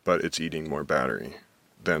 but it's eating more battery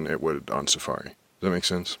than it would on Safari. Does that make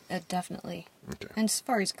sense? Definitely. Okay. And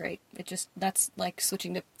Safari's great. That's like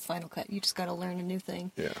switching to Final Cut. You just got to learn a new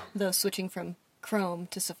thing. Yeah. Though switching from Chrome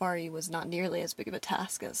to Safari was not nearly as big of a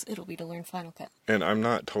task as it'll be to learn Final Cut. And I'm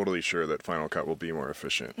not totally sure that Final Cut will be more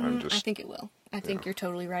efficient. I think it will. I think you're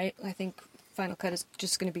totally right. I think Final Cut is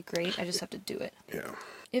just going to be great. I just have to do it. Yeah.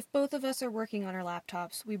 If both of us are working on our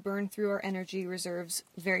laptops, we burn through our energy reserves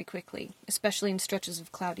very quickly, especially in stretches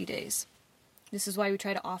of cloudy days. This is why we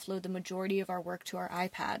try to offload the majority of our work to our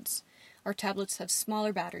iPads. Our tablets have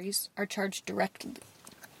smaller batteries, are charged directly.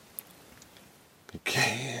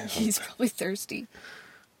 Okay. He's probably thirsty.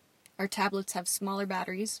 Our tablets have smaller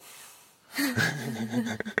batteries.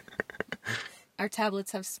 Our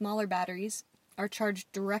tablets have smaller batteries, are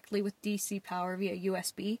charged directly with DC power via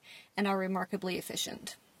USB, and are remarkably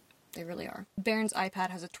efficient. They really are. Barron's iPad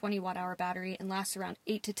has a 20 watt-hour battery and lasts around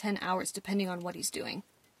 8 to 10 hours depending on what he's doing.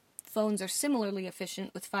 Phones are similarly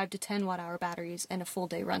efficient with 5 to 10 watt-hour batteries and a full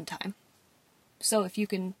day runtime. So if you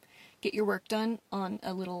can get your work done on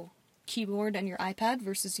a little keyboard and your iPad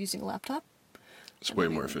versus using a laptop, It's way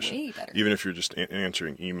more efficient. way better. Even if you're just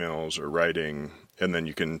answering emails or writing, and then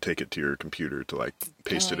you can take it to your computer to like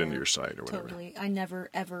paste it into your site or whatever. Totally. I never,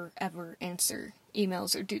 ever, ever answer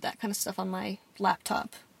emails or do that kind of stuff on my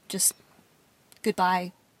laptop. Just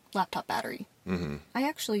goodbye laptop battery. I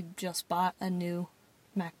actually just bought a new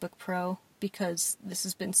MacBook Pro because this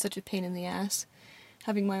has been such a pain in the ass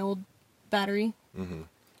having my old battery.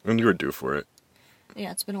 And you were due for it.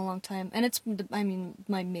 Yeah, it's been a long time, and it's, I mean,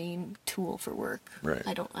 my main tool for work. Right.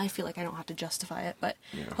 I feel like I don't have to justify it, but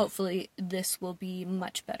Yeah. hopefully this will be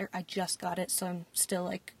much better. I just got it, so I'm still,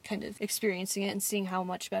 like, kind of experiencing it and seeing how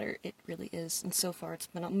much better it really is, and so far it's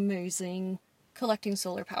been amazing. Collecting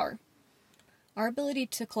solar power. Our ability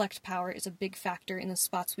to collect power is a big factor in the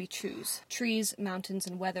spots we choose. Trees, mountains,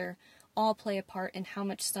 and weather all play a part in how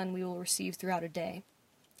much sun we will receive throughout a day.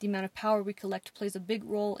 The amount of power we collect plays a big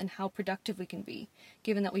role in how productive we can be,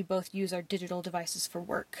 given that we both use our digital devices for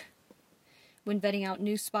work. When vetting out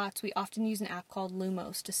new spots, we often use an app called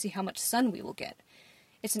Lumos to see how much sun we will get.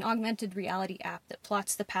 It's an augmented reality app that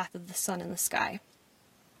plots the path of the sun in the sky.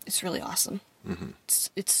 It's really awesome.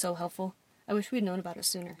 It's so helpful. I wish we'd known about it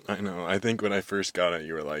sooner. I know. I think when I first got it,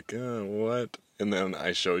 you were like, what? And then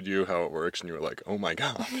I showed you how it works, and you were like, oh my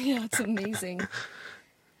god. Yeah, it's amazing.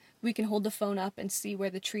 We can hold the phone up and see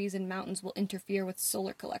where the trees and mountains will interfere with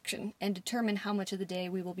solar collection and determine how much of the day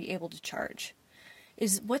we will be able to charge.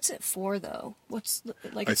 What's it for, though?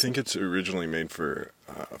 I think it's originally made for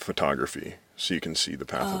photography, so you can see the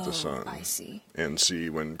path of the sun. I see. And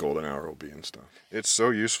see when golden hour will be and stuff. It's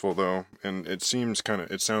so useful though, and it sounds kind of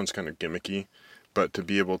gimmicky, but to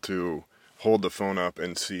be able to hold the phone up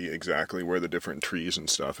and see exactly where the different trees and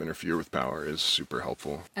stuff interfere with power is super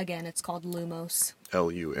helpful. Again, it's called Lumos.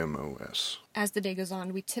 Lumos. As the day goes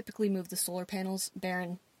on, we typically move the solar panels.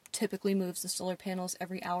 Baron typically moves the solar panels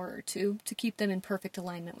every hour or two to keep them in perfect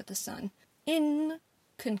alignment with the sun. In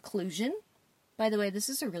conclusion, by the way, this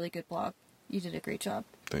is a really good blog. You did a great job.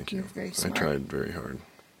 Thank you. You're very smart. I tried very hard.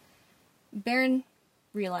 Baron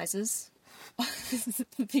realizes,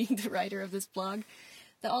 being the writer of this blog,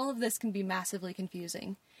 that all of this can be massively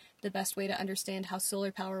confusing. The best way to understand how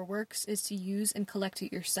solar power works is to use and collect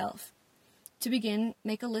it yourself. To begin,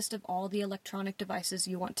 make a list of all the electronic devices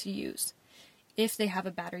you want to use. If they have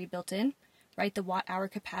a battery built in, write the watt-hour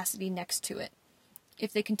capacity next to it.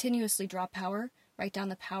 If they continuously draw power, write down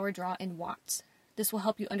the power draw in watts. This will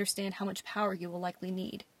help you understand how much power you will likely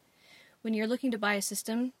need. When you're looking to buy a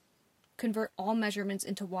system, convert all measurements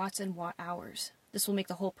into watts and watt-hours. This will make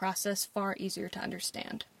the whole process far easier to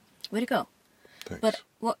understand. Way to go. Thanks. But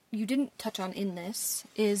what you didn't touch on in this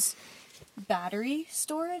is battery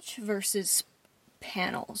storage versus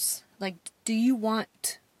panels. Like, do you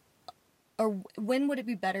want, or when would it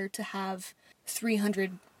be better to have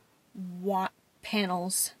 300 watt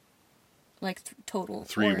panels, like total?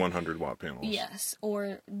 Three or, 100-watt panels. Yes.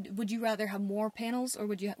 Or would you rather have more panels, or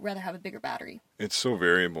would you rather have a bigger battery? It's so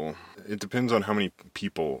variable. It depends on how many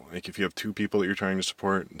people. Like, if you have 2 people that you're trying to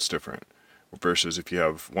support, it's different. Versus if you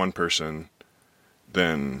have 1 person,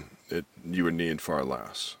 then you would need far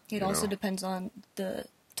less. It also depends on the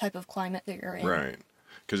type of climate that you're in. Right.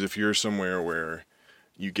 Because if you're somewhere where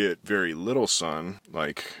you get very little sun,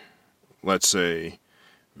 like, let's say,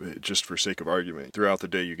 just for sake of argument, throughout the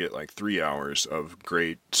day you get like 3 hours of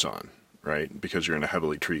great sun, right? Because you're in a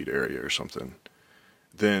heavily treed area or something.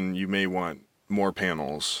 Then you may want more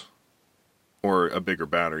panels or a bigger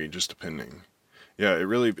battery, just depending. Yeah,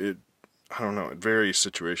 I don't know, it varies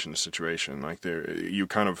situation to situation. Like, you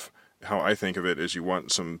kind of, how I think of it is you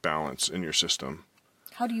want some balance in your system.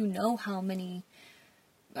 How do you know how many,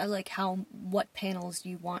 what panels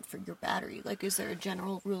you want for your battery? Like, is there a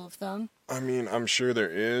general rule of thumb? I mean, I'm sure there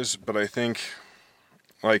is, but I think,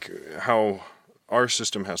 like, how our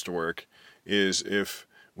system has to work is if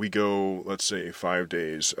we go, let's say, 5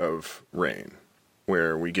 days of rain,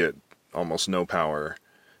 where we get almost no power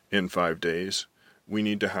in 5 days, we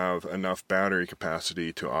need to have enough battery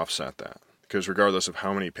capacity to offset that. Because regardless of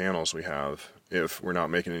how many panels we have, if we're not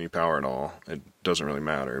making any power at all, it doesn't really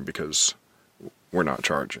matter because we're not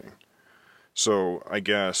charging. So I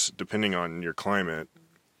guess, depending on your climate,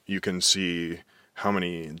 you can see how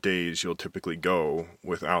many days you'll typically go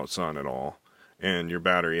without sun at all. And your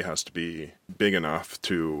battery has to be big enough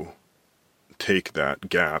to take that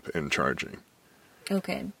gap in charging.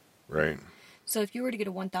 Okay. Right? So if you were to get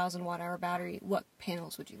a 1,000 watt-hour battery, what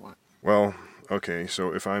panels would you want? Well, okay,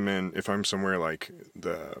 so if I'm somewhere like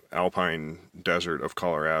the alpine desert of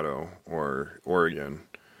Colorado or Oregon,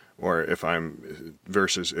 or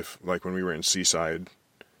versus if, like, when we were in Seaside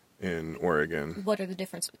in Oregon. What's the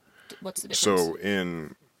difference? So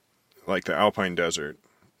in, like, the alpine desert,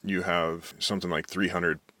 you have something like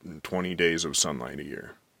 320 days of sunlight a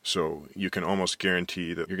year. So you can almost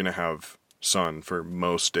guarantee that you're going to have sun for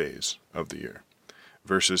most days of the year.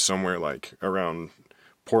 Versus somewhere like around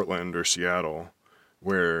Portland or Seattle,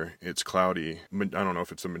 where it's cloudy. I don't know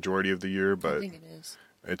if it's the majority of the year, I but think it is.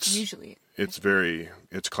 it's Usually.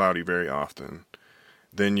 it's cloudy very often.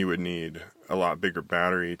 Then you would need a lot bigger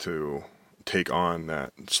battery to take on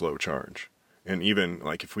that slow charge. And even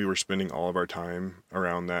like if we were spending all of our time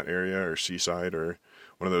around that area or seaside or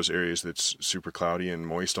one of those areas that's super cloudy and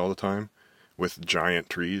moist all the time with giant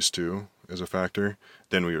trees too as a factor,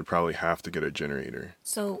 then we would probably have to get a generator.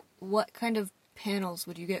 So what kind of panels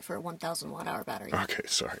would you get for a 1,000 watt hour battery? Okay,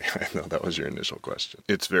 sorry. I know that was your initial question.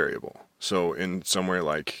 It's variable. So in somewhere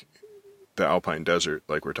like the Alpine Desert,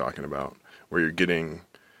 like we're talking about, where you're getting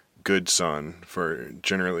good sun for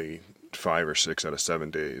generally 5 or 6 out of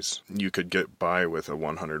 7 days, you could get by with a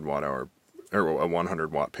 100 watt hour or a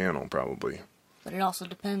 100 watt panel probably. But it also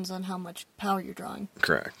depends on how much power you're drawing.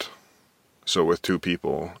 Correct. So with 2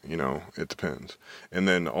 people, it depends. And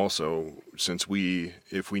then also, since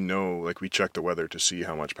if we know, like we check the weather to see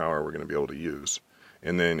how much power we're going to be able to use.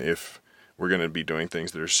 And then if we're going to be doing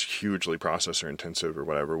things that are hugely processor intensive or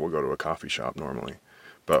whatever, we'll go to a coffee shop normally.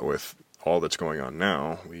 But with all that's going on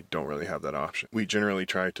now, we don't really have that option. We generally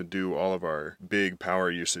try to do all of our big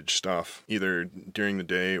power usage stuff either during the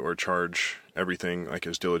day or charge everything like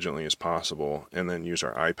as diligently as possible, and then use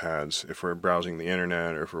our iPads if we're browsing the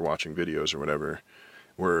internet or if we're watching videos or whatever.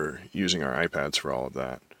 We're using our iPads for all of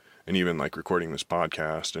that. And even like recording this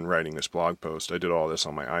podcast and writing this blog post, I did all this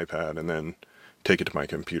on my iPad and then take it to my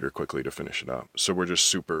computer quickly to finish it up. So we're just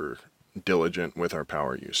super diligent with our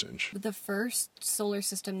power usage. The first solar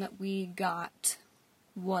system that we got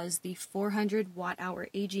was the 400 watt hour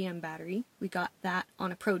AGM battery. We got that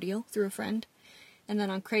on a pro deal through a friend. And then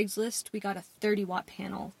on Craigslist, we got a 30 watt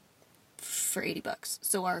panel for $80.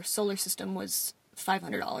 So our solar system was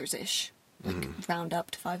 $500-ish. Like round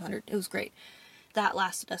up to 500. It was great. That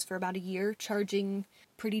lasted us for about a year, charging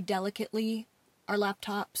pretty delicately our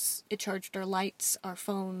laptops. It charged our lights, our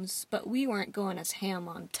phones, but we weren't going as ham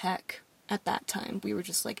on tech at that time. We were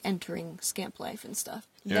just like entering Scamp Life and stuff.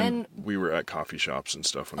 And then we were at coffee shops and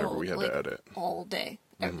stuff whenever we had to edit. All day.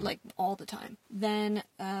 Like all the time. Then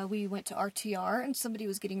we went to RTR and somebody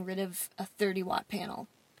was getting rid of a 30 watt panel.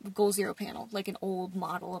 Goal Zero panel, like an old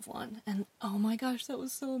model of one. And oh my gosh, that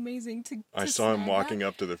was so amazing to I saw him snag walking that.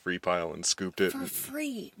 up to the free pile and scooped it. For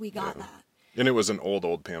free. We got that. And it was an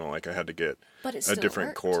old panel. Like I had to get But it a still different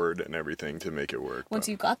worked. cord and everything to make it work. Once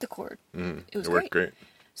you got the cord, it was worked great.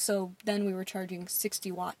 So then we were charging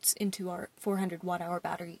 60 watts into our 400 watt hour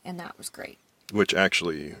battery, and that was great. Which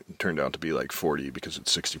actually turned out to be like 40 because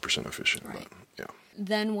it's 60% efficient. Right. But, yeah.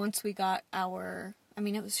 Then once we got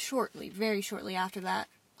it was very shortly after that,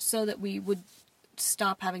 so that we would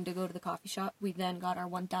stop having to go to the coffee shop, we then got our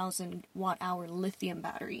 1,000 watt hour lithium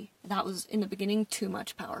battery. That was, in the beginning, too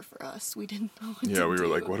much power for us. We didn't know what to do. Yeah, we were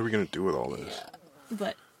like, what are we going to do with all this? Yeah.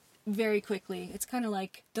 But very quickly, it's kind of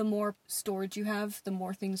like the more storage you have, the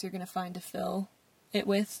more things you're going to find to fill it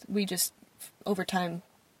with. We just, over time,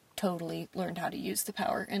 totally learned how to use the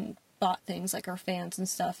power and bought things like our fans and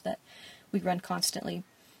stuff that we run constantly.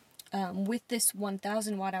 With this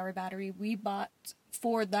 1,000 watt hour battery, we bought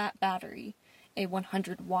for that battery a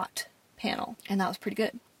 100 watt panel, and that was pretty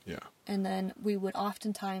good. Yeah. And then we would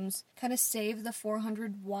oftentimes kind of save the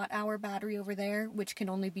 400 watt hour battery over there, which can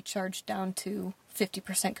only be charged down to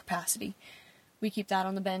 50% capacity. We keep that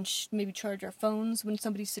on the bench, maybe charge our phones when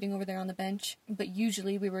somebody's sitting over there on the bench, but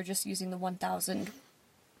usually we were just using the 1,000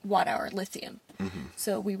 watt hour lithium.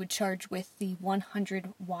 So we would charge with the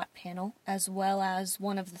 100 watt panel as well as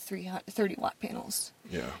one of the 30 watt panels.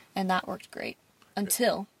 Yeah. And that worked great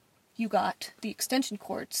until you got the extension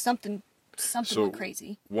cord, something went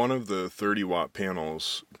crazy. One of the 30 watt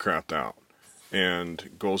panels crapped out and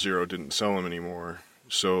Goal Zero didn't sell them anymore,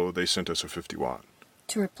 so they sent us a 50 watt.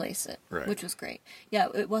 To replace it, Right. which was great. Yeah,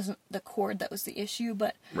 it wasn't the cord that was the issue,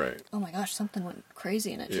 but Right. oh my gosh, something went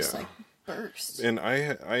crazy and it just Yeah. like burst. And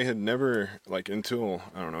I had never, like until,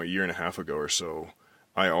 I don't know, a year and a half ago or so,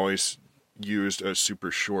 I always used a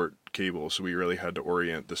super short cable, so we really had to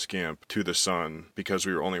orient the Scamp to the sun because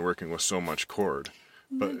we were only working with so much cord.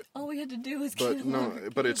 But all we had to do was but get no,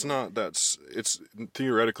 but it's not that, it's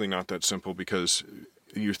theoretically not that simple because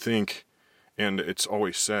you think, and it's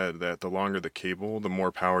always said that the longer the cable, the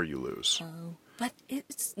more power you lose. Oh, but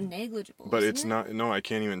it's negligible. But isn't it's it? not, no, I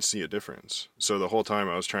can't even see a difference. So the whole time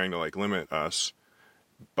I was trying to like limit us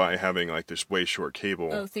by having like this way short cable.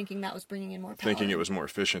 Oh, thinking that was bringing in more power. Thinking it was more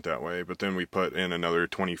efficient that way, but then we put in another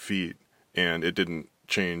 20 feet and it didn't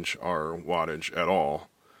change our wattage at all.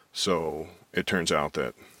 So it turns out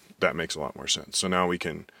that that makes a lot more sense. So now we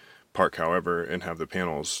can park however and have the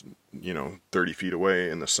panels, 30 feet away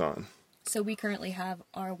in the sun. So we currently have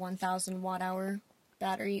our 1,000 watt hour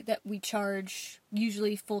battery that we charge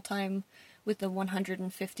usually full-time with the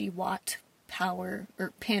 150 watt power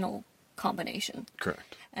or panel combination.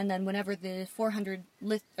 Correct. And then whenever the 400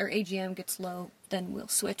 or AGM gets low, then we'll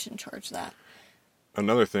switch and charge that.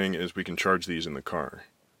 Another thing is we can charge these in the car.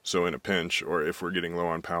 So in a pinch, or if we're getting low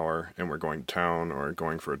on power and we're going to town or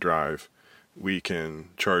going for a drive, we can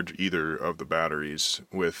charge either of the batteries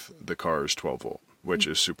with the car's 12 volt, which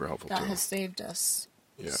is super helpful too. That has saved us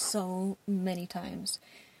so many times.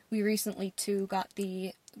 We recently too got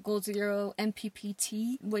the Gold Zero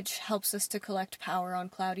MPPT, which helps us to collect power on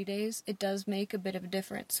cloudy days. It does make a bit of a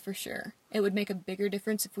difference for sure. It would make a bigger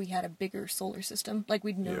difference if we had a bigger solar system, like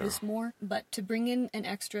we'd notice more. But to bring in an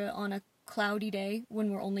extra on a cloudy day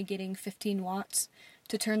when we're only getting 15 watts,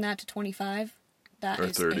 to turn that to 25, that or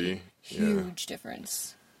is 30, a huge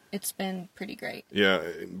difference. It's been pretty great. Yeah,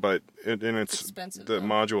 but it's expensive, the though.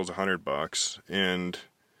 module is $100, and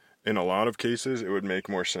in a lot of cases, it would make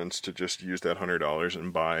more sense to just use that $100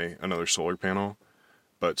 and buy another solar panel.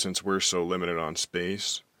 But since we're so limited on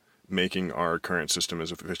space, making our current system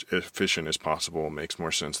as efficient as possible makes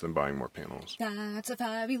more sense than buying more panels. That's a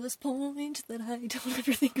fabulous point that I don't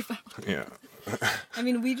ever think about. Yeah. I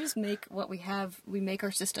mean, we just make what we have. We make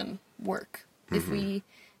our system work. If we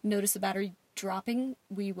notice the battery dropping,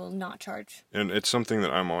 we will not charge. And it's something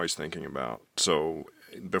that I'm always thinking about. So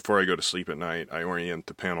before I go to sleep at night, I orient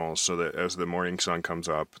the panels so that as the morning sun comes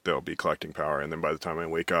up, they'll be collecting power. And then by the time I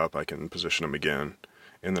wake up, I can position them again.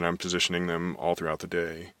 And then I'm positioning them all throughout the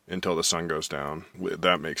day until the sun goes down.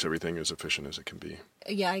 That makes everything as efficient as it can be.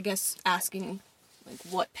 Yeah, I guess asking like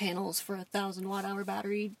what panels for a 1,000 watt-hour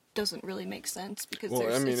battery doesn't really make sense because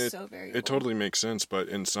it's so variable. It totally makes sense, but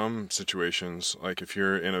in some situations, like if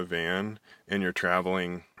you're in a van and you're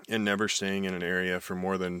traveling and never staying in an area for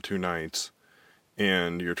more than 2 nights,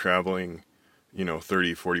 and you're traveling,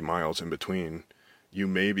 30, 40 miles in between, you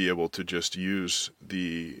may be able to just use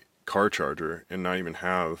the car charger and not even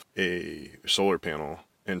have a solar panel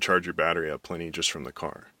and charge your battery up plenty just from the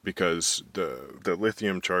car, because the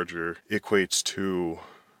lithium charger equates to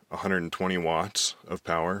 120 watts of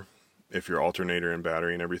power if your alternator and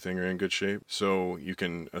battery and everything are in good shape. So you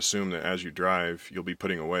can assume that as you drive, you'll be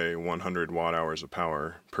putting away 100 watt hours of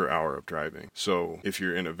power per hour of driving. So if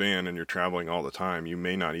you're in a van and you're traveling all the time, you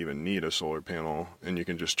may not even need a solar panel, and you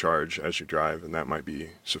can just charge as you drive, and that might be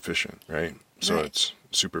sufficient, right? So it's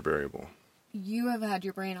super variable. You have had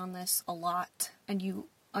your brain on this a lot, and you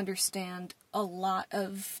understand a lot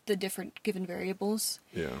of the different given variables.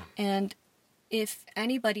 Yeah. And if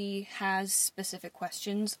anybody has specific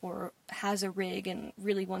questions or has a rig and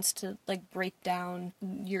really wants to break down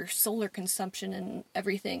your solar consumption and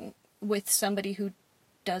everything with somebody who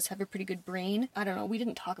does have a pretty good brain, I don't know, we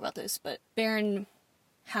didn't talk about this, but Baron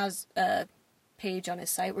has a page on his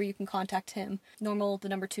site where you can contact him.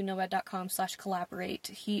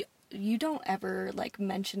 normal2nomad.com/collaborate. You don't ever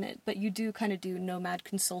mention it, but you do kind of do nomad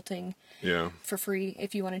consulting for free.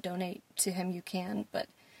 If you want to donate to him, you can, but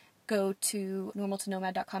go to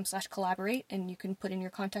normal2nomad.com/collaborate and you can put in your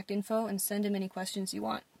contact info and send him any questions you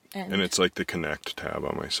want. And it's like the connect tab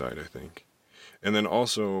on my site, I think. And then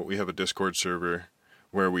also we have a Discord server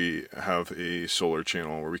where we have a solar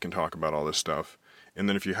channel where we can talk about all this stuff. And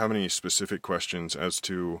then if you have any specific questions as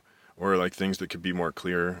to, or things that could be more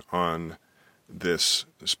clear on this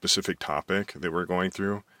specific topic that we're going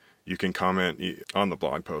through, you can comment on the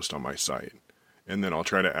blog post on my site. And then I'll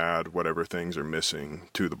try to add whatever things are missing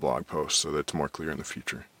to the blog post so that it's more clear in the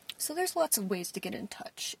future. So there's lots of ways to get in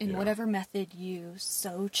touch in whatever method you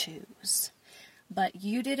so choose. But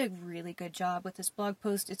you did a really good job with this blog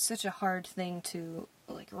post. It's such a hard thing to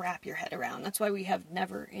wrap your head around. That's why we have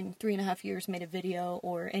never in 3.5 years made a video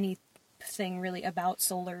or anything really about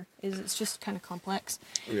solar. It's just kind of complex.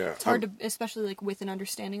 Yeah. It's hard to, especially with an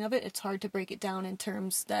understanding of it, it's hard to break it down in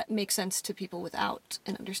terms that make sense to people without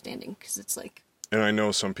an understanding, because it's And I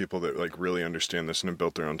know some people that really understand this and have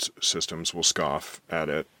built their own systems will scoff at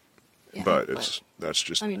it, but that's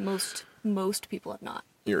just. I mean, most people have not.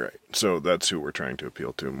 You're right. So that's who we're trying to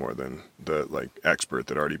appeal to more than the expert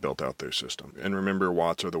that already built out their system. And remember,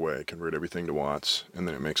 watts are the way. Convert everything to watts, and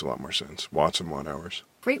then it makes a lot more sense. Watts and watt hours.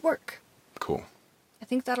 Great work. Cool. I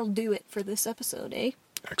think that'll do it for this episode, eh?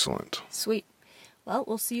 Excellent. Sweet. Well,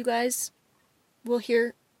 we'll see you guys. We'll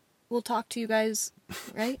talk to you guys,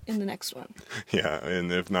 right, in the next one. Yeah,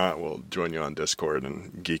 and if not, we'll join you on Discord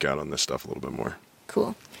and geek out on this stuff a little bit more.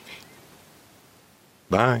 Cool.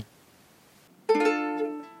 Bye.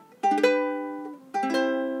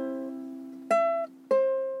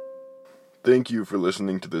 Thank you for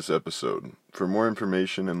listening to this episode. For more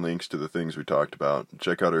information and links to the things we talked about,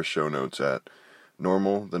 check out our show notes at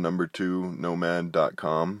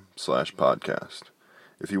normal2nomad.com/podcast.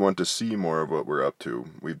 If you want to see more of what we're up to,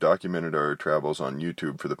 we've documented our travels on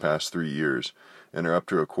YouTube for the past 3 years and are up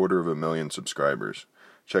to 250,000 subscribers.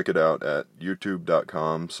 Check it out at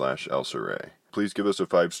youtube.com/elsaray. Please give us a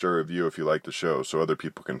 5-star review if you like the show so other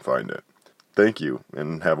people can find it. Thank you,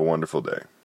 and have a wonderful day.